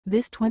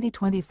This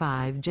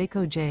 2025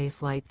 Jayco Jay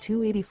Flight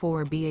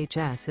 284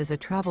 BHS is a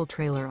travel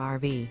trailer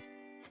RV.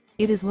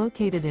 It is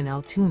located in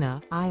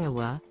Altoona,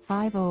 Iowa,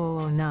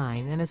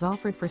 50009 and is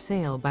offered for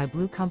sale by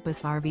Blue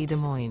Compass RV Des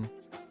Moines.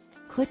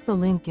 Click the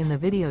link in the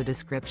video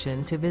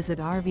description to visit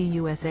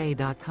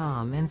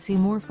RVUSA.com and see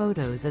more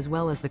photos as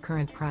well as the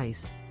current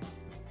price.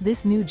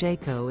 This new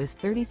Jayco is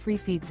 33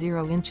 feet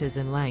 0 inches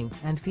in length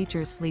and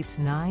features sleeps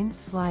 9,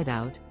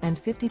 Slideout, and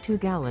 52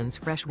 gallons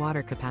fresh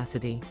water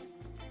capacity.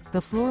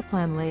 The floor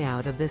plan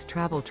layout of this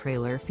travel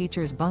trailer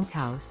features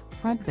bunkhouse,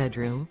 front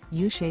bedroom,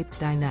 U-shaped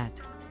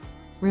dinette.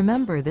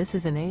 Remember, this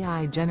is an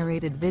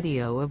AI-generated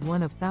video of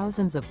one of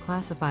thousands of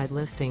classified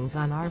listings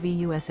on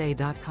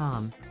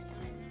RVUSA.com.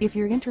 If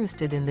you're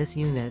interested in this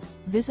unit,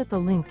 visit the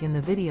link in the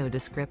video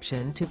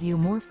description to view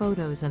more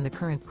photos and the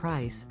current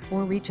price,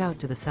 or reach out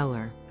to the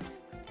seller.